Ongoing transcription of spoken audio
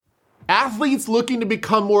Athletes looking to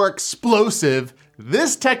become more explosive,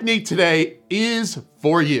 this technique today is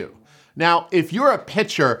for you. Now, if you're a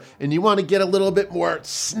pitcher and you want to get a little bit more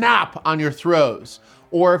snap on your throws,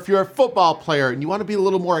 or if you're a football player and you want to be a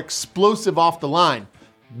little more explosive off the line,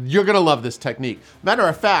 you're going to love this technique. Matter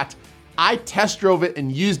of fact, I test drove it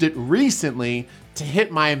and used it recently to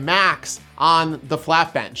hit my max on the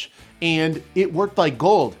flat bench, and it worked like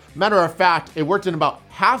gold. Matter of fact, it worked in about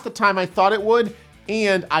half the time I thought it would,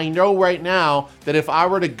 and I know right now that if I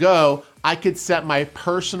were to go, I could set my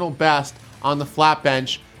personal best on the flat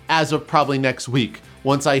bench as of probably next week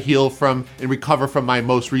once I heal from and recover from my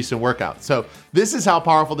most recent workout. So this is how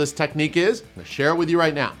powerful this technique is. I'm gonna share it with you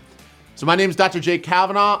right now. So my name is Dr. Jay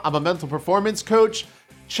Kavanaugh. I'm a mental performance coach.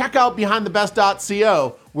 Check out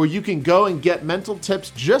behindthebest.co where you can go and get mental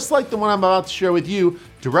tips just like the one I'm about to share with you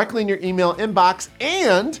directly in your email inbox.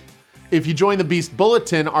 And if you join the Beast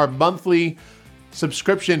Bulletin, our monthly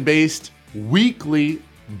subscription-based weekly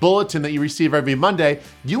bulletin that you receive every Monday,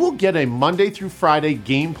 you will get a Monday through Friday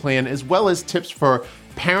game plan as well as tips for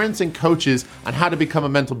parents and coaches on how to become a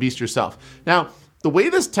mental beast yourself. Now, the way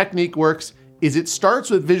this technique works is it starts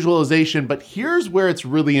with visualization, but here's where it's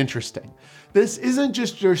really interesting. This isn't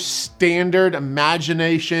just your standard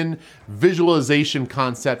imagination visualization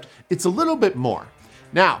concept. It's a little bit more.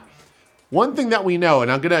 Now, one thing that we know, and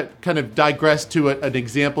I'm gonna kind of digress to an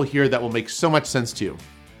example here that will make so much sense to you.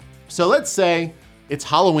 So let's say it's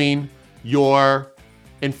Halloween, you're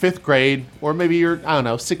in 5th grade, or maybe you're,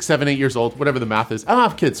 6, 7, 8 years old, whatever the math is. I don't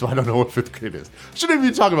have kids, so I don't know what 5th grade is. Shouldn't even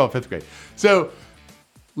be talking about 5th grade. So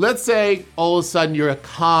let's say all of a sudden you're a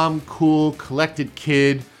calm, cool, collected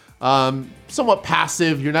kid, somewhat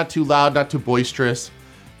passive, you're not too loud, not too boisterous,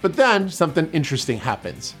 but then something interesting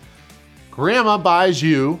happens. Grandma buys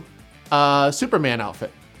you a Superman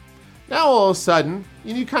outfit. Now all of a sudden,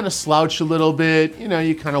 you kind of slouch a little bit,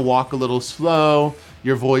 you kind of walk a little slow,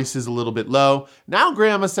 your voice is a little bit low. Now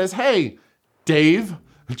grandma says, hey, Dave,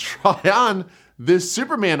 try on this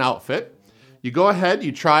Superman outfit. You go ahead,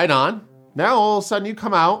 you try it on. Now all of a sudden you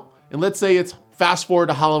come out, and let's say it's fast forward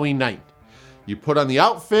to Halloween night. You put on the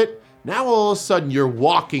outfit, now all of a sudden you're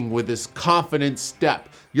walking with this confident step.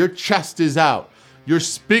 Your chest is out. You're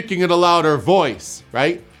speaking in a louder voice,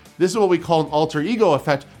 right? This is what we call an alter ego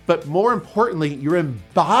effect, but more importantly, you're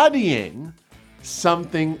embodying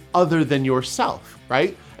something other than yourself,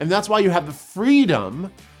 right? And that's why you have the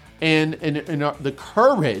freedom and the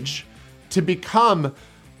courage to become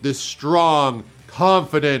this strong,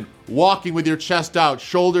 confident, walking with your chest out,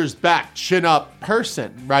 shoulders back, chin up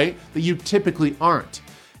person, right? That you typically aren't.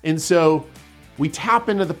 And so we tap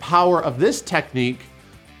into the power of this technique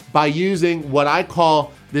by using what I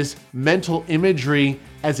call this mental imagery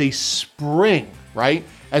as a spring, right?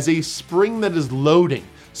 As a spring that is loading.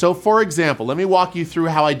 So for example, let me walk you through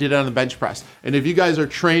how I did it on the bench press. And if you guys are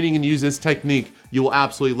training and use this technique, you will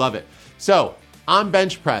absolutely love it. So on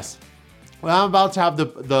bench press, when I'm about to have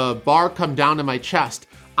the bar come down to my chest,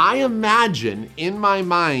 I imagine in my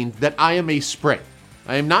mind that I am a spring.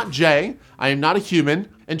 I am not Jay, I am not a human,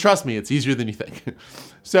 and trust me, it's easier than you think.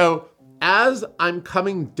 So as I'm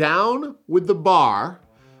coming down with the bar,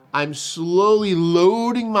 I'm slowly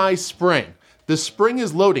loading my spring. The spring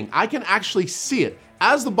is loading. I can actually see it.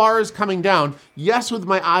 As the bar is coming down, yes, with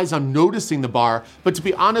my eyes, I'm noticing the bar, but to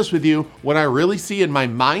be honest with you, what I really see in my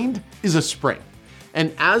mind is a spring.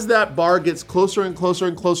 And as that bar gets closer and closer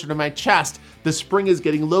and closer to my chest, the spring is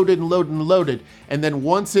getting loaded and loaded and loaded. And then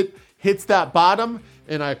once it hits that bottom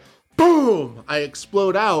and I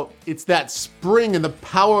explode out, it's that spring and the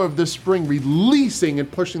power of the spring releasing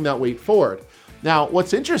and pushing that weight forward. Now,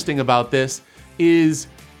 what's interesting about this is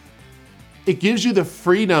it gives you the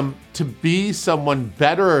freedom to be someone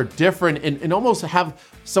better or different and almost have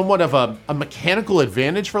somewhat of a mechanical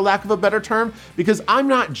advantage, for lack of a better term, because I'm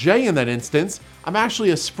not Jay in that instance, I'm actually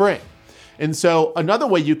a spring. And so another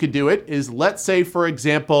way you could do it is, let's say, for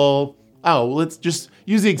example, let's just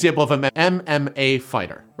use the example of an MMA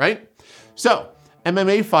fighter, right? So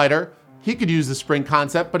MMA fighter, he could use the spring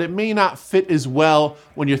concept, but it may not fit as well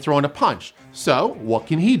when you're throwing a punch. So what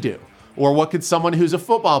can he do? Or what could someone who's a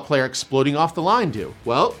football player exploding off the line do?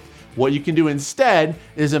 Well, what you can do instead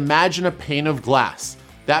is imagine a pane of glass.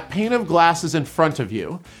 That pane of glass is in front of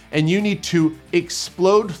you, and you need to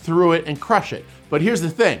explode through it and crush it. But here's the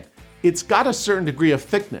thing. It's got a certain degree of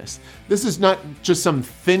thickness. This is not just some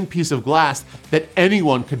thin piece of glass that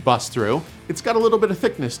anyone could bust through. It's got a little bit of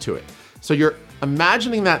thickness to it. So you're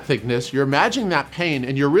imagining that thickness, you're imagining that pane,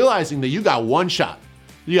 and you're realizing that you got one shot.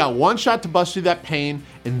 You got one shot to bust through that pane,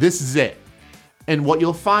 and this is it. And what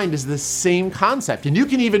you'll find is the same concept. And you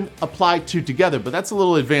can even apply two together, but that's a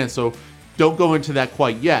little advanced, so don't go into that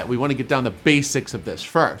quite yet. We want to get down the basics of this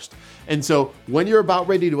first. And so when you're about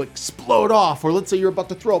ready to explode off, or let's say you're about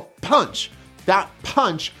to throw a punch, that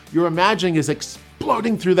punch you're imagining is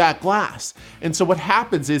exploding through that glass. And so what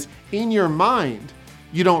happens is in your mind,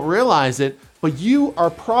 you don't realize it, but you are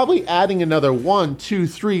probably adding another 1, 2,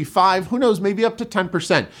 3, 5, who knows, maybe up to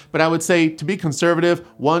 10%. But I would say to be conservative,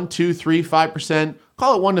 1, 2, 3, 5%,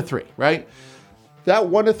 call it 1 to 3, right? That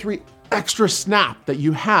 1 to 3 extra snap that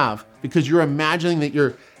you have because you're imagining that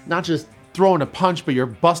you're not just throwing a punch, but you're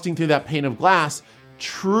busting through that pane of glass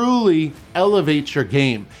truly elevates your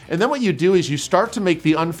game. And then what you do is you start to make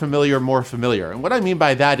the unfamiliar more familiar. And what I mean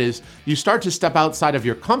by that is you start to step outside of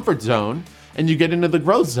your comfort zone and you get into the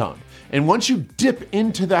growth zone. And once you dip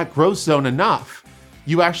into that growth zone enough,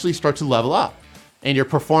 you actually start to level up and your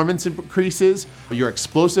performance increases, your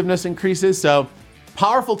explosiveness increases. So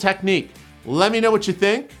powerful technique. Let me know what you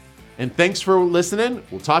think. And thanks for listening.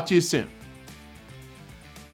 We'll talk to you soon.